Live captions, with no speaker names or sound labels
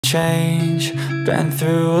change, been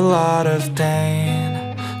through a lot of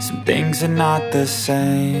pain. Some things are not the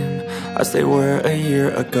same as they were a year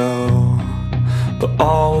ago, but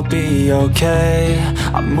all will be okay.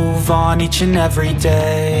 I move on each and every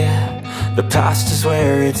day. The past is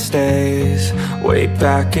where it stays, way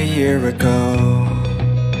back a year ago.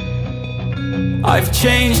 I've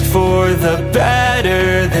changed for the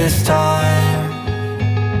better this time.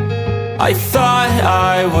 I thought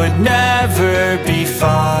I would never be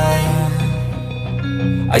fine.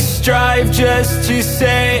 I strive just to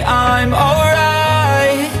say I'm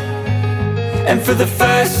alright, and for the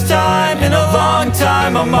first time in a long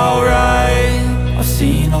time I'm alright. I've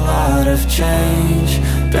seen a lot of change,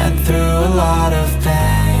 been through a lot of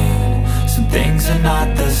pain. Some things are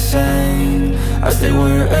not the same as they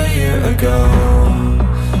were a year ago,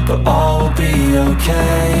 but all will be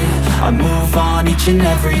okay. I move on each and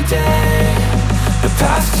every day. The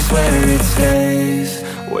past is where it stays,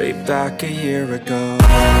 way back a year ago.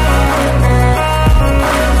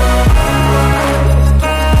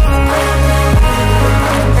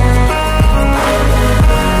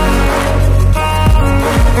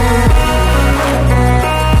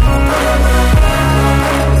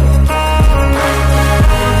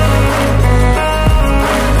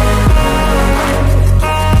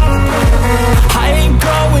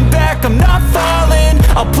 I'm not falling,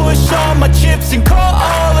 I'll push all my chips and call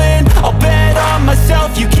all in. I'll bet on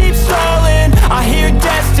myself, you keep stalling. I hear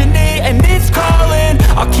destiny and it's calling.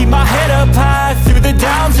 I'll keep my head up high through the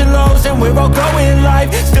downs and lows, and we're all going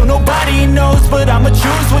live. Still nobody knows, but I'ma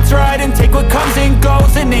choose what's right and take what comes and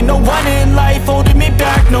goes. And ain't no one in life holding me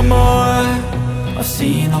back no more. I've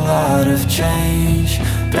seen a lot of change,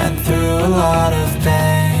 been through a lot of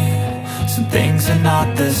pain. Some things are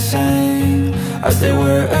not the same as they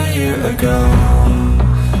were a year ago,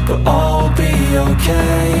 but all will be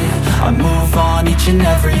okay. I move on each and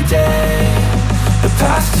every day. The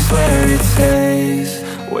past is where it stays,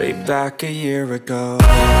 way back a year ago.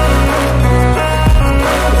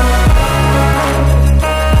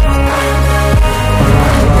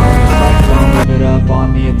 Live it up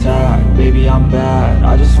on the attack, baby I'm bad.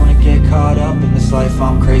 I just wanna get caught up in this life,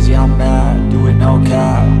 I'm crazy, I'm mad. Do it no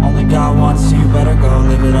cap, only got one, so you better go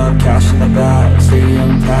live it up. Cash in the bag,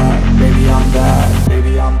 stadium packed, baby I'm bad.